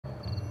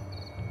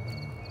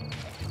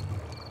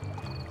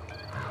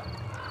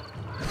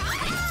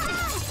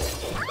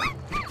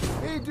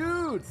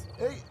dudes!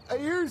 I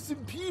hear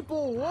some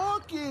people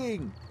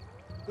walking!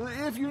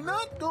 If you're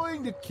not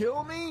going to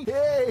kill me,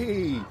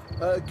 hey,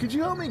 could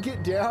you help me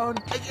get down?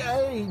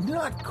 Hey,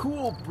 not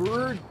cool,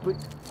 bird, but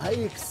I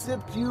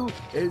accept you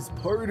as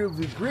part of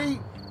the great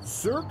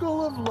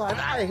circle of life.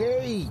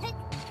 Hey,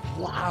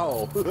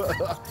 wow,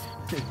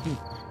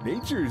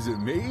 nature's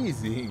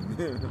amazing.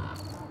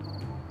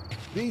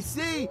 They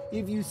say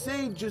if you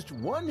save just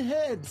one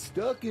head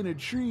stuck in a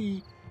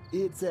tree,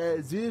 it's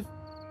as if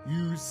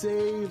you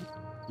saved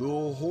the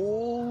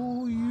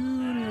whole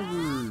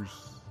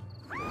universe.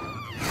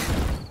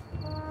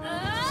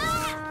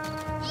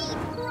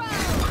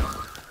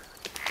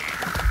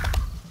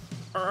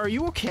 Are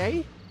you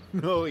okay?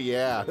 Oh,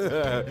 yeah.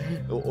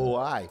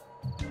 Why?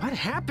 What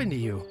happened to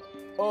you?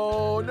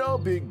 Oh, no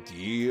big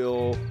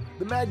deal.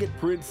 The maggot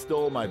prince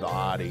stole my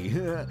body.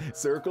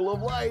 Circle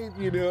of life,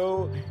 you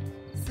know.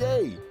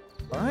 Say,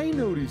 I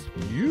noticed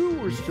you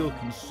were still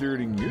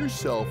concerning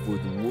yourself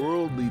with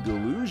worldly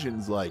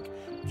delusions like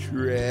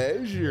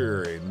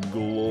treasure and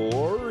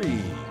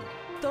glory.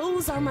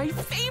 Those are my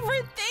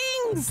favorite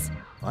things!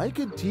 I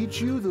could teach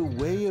you the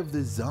way of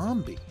the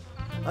zombie.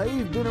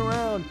 I've been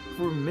around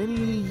for many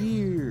a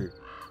year.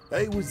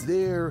 I was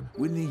there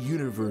when the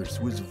universe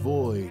was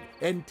void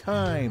and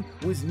time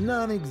was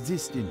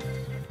non-existent.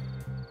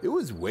 It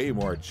was way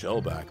more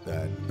chill back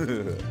then.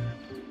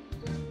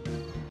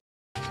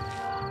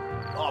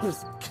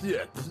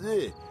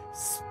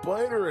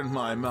 Spider in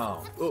my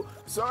mouth. Oh,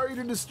 sorry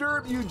to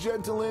disturb you,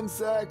 gentle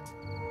insect.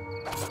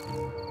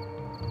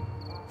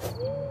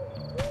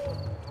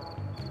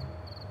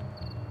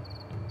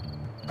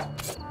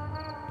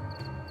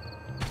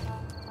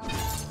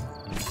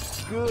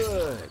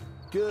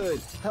 Good.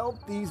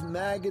 Help these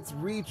maggots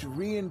reach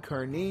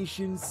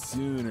reincarnation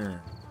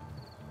sooner.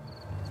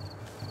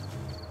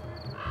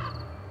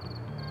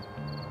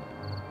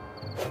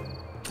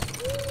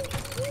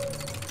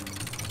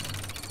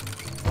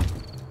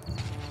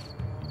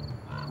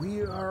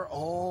 We are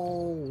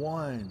all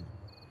one.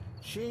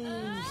 Change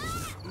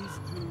is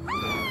good.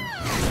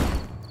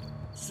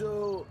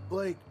 So,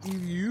 like,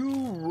 if you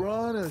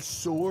run a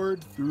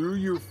sword through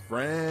your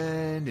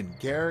friend and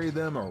carry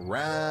them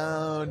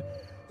around,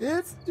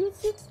 it's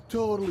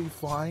totally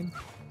fine.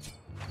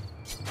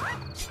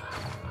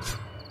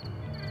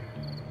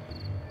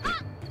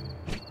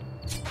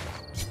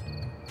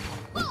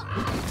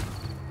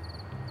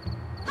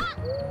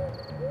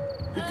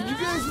 Could you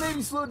guys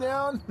maybe slow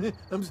down?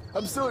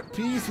 I'm so at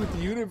peace with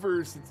the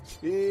universe.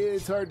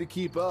 It's hard to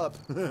keep up.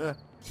 Hey,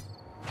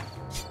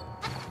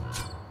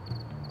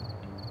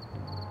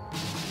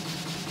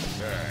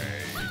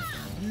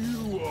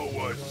 you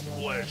owe us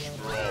flesh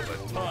for all the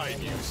time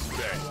you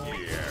spent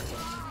here.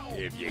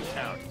 If you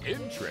count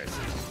interest,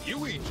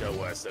 you each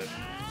owe us at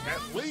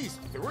least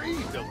 3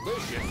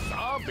 delicious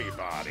zombie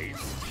bodies.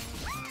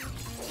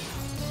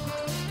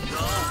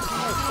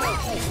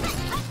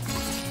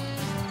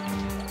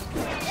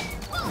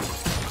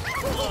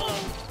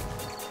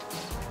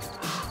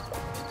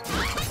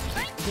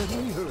 Can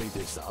we hurry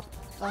this up?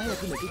 I have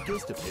to make a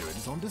guest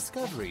appearance on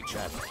Discovery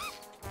Channel.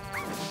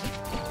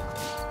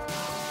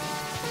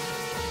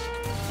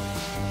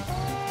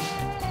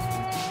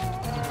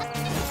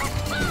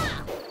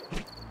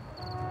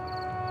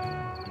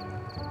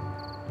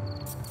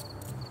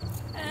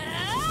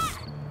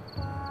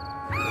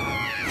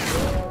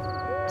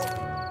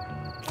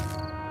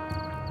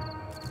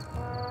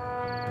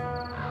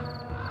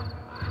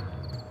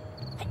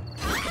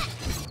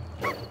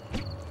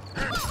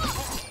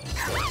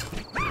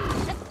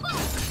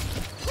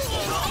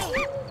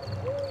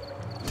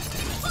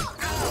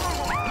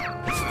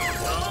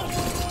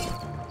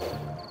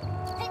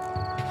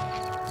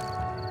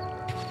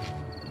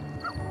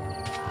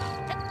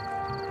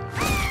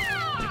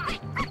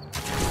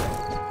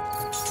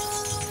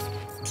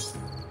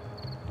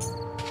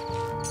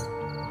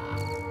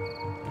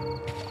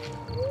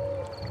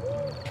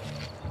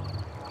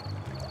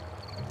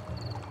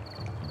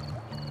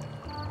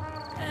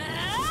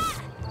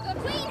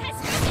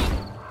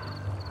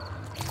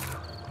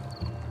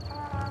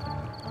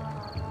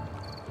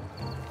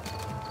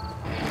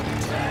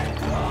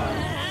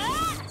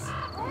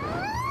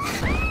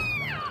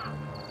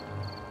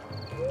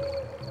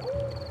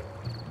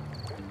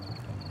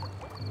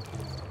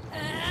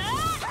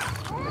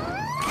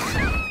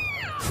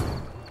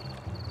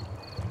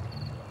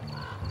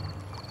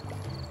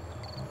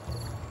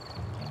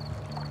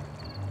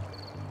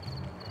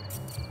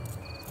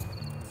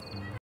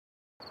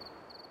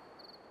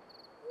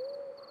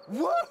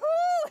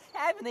 Woohoo!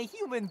 Having a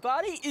human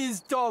body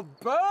is the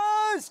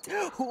best!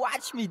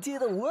 Watch me do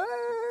the worm!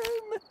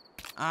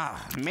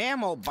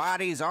 Mammal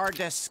bodies are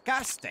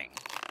disgusting.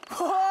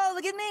 Oh,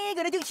 look at me,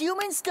 gonna do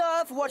human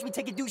stuff! Watch me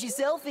take a douchey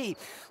selfie.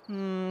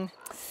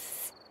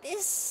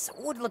 This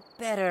would look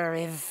better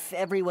if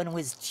everyone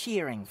was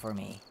cheering for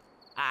me.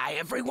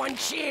 Everyone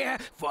cheer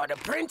for the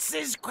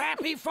prince's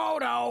crappy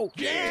photo!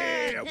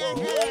 Yeah!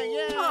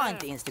 On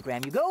to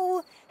Instagram you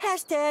go.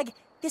 Hashtag,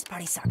 this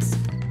party sucks.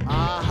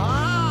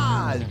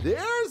 Aha!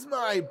 There's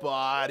my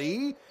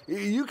body.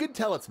 You can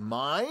tell it's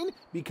mine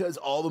because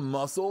all the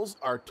muscles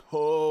are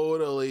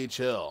totally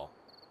chill.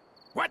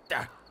 What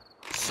the?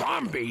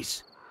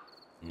 Zombies?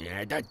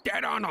 Yeah, the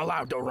dead aren't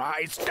allowed to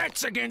rise.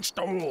 That's against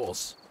the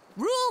rules.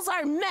 Rules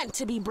are meant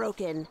to be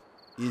broken.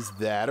 Is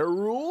that a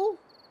rule?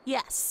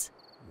 Yes.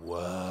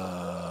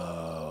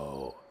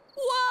 Whoa.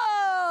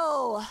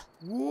 Whoa!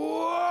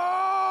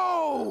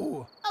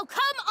 Whoa! Oh,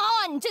 come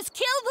on! Just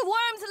kill the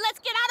worms and let's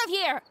get out of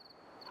here!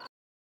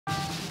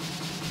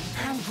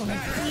 I'm gonna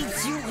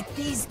feed you with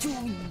these two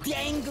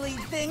dangly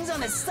things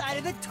on the side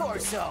of the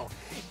torso.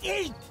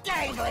 Eat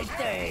dangly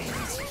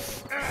things!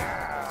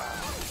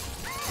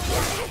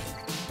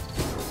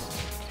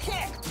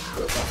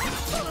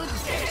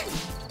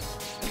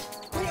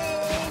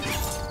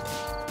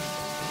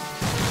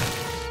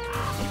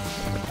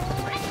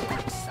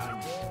 Son,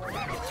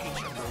 gotta teach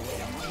him the way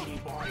a mighty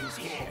body's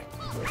here.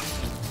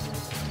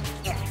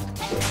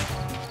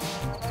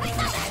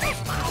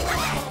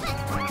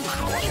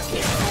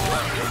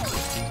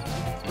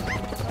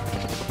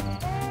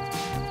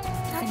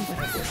 I'm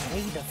gonna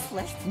play the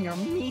flesh from your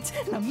meat,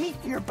 the meat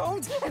from your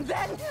bones, and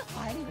then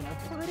I'm gonna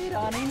put it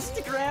on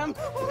Instagram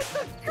with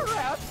the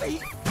crappy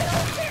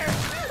filter!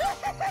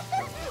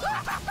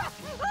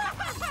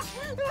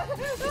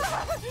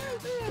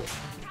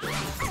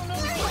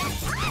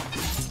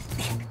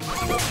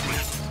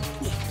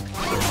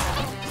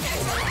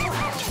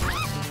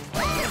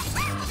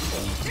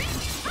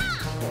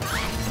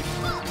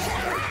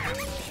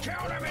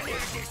 Kill them in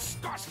their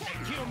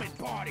disgusting human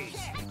bodies.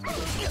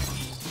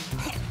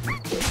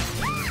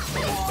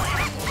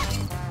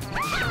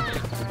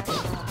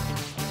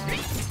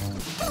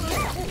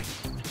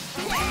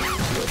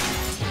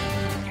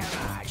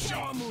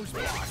 Show 'em who's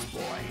boss,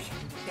 boys.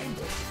 Then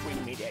bring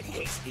me that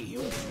hasty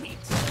human meat.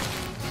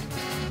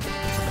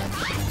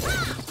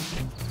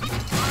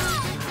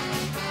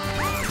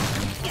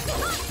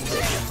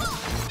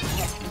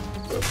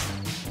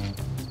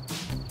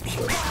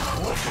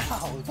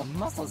 Wow, the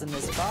muscles in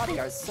this body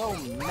are so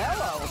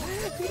mellow.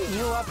 Beating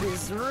you up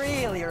is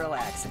really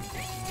relaxing.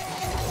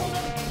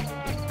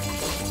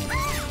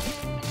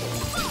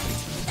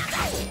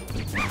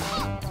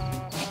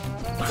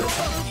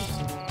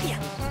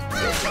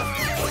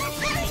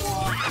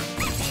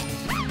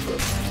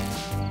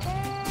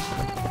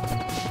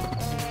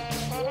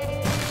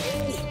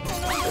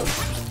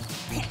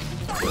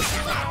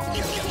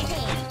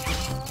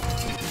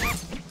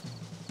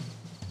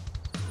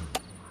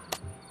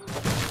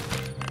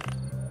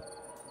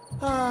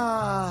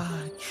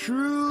 Ah,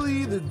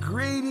 truly the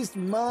greatest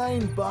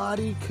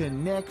mind-body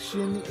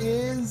connection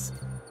is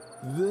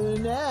the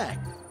neck.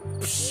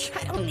 Psh,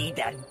 I don't need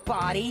that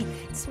body.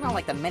 It smells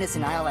like the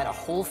medicine aisle at a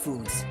Whole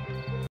Foods.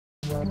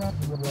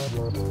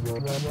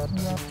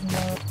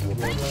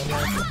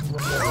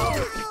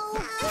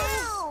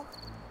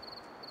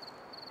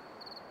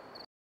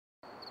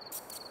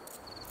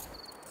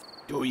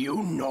 Do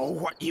you know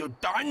what you've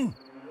done?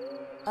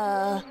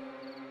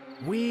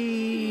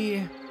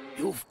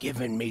 You've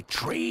given me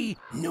 3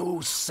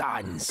 new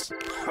sons.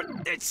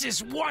 This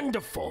is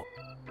wonderful.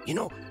 You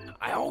know,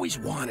 I always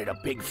wanted a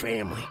big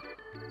family.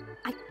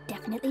 I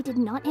definitely did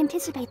not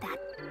anticipate that.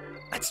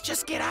 Let's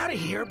just get out of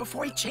here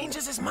before he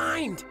changes his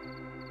mind.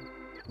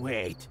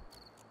 Wait,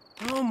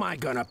 how am I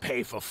gonna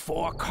pay for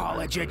 4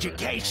 college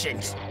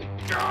educations?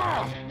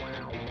 Ugh!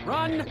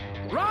 Run!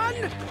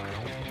 Run!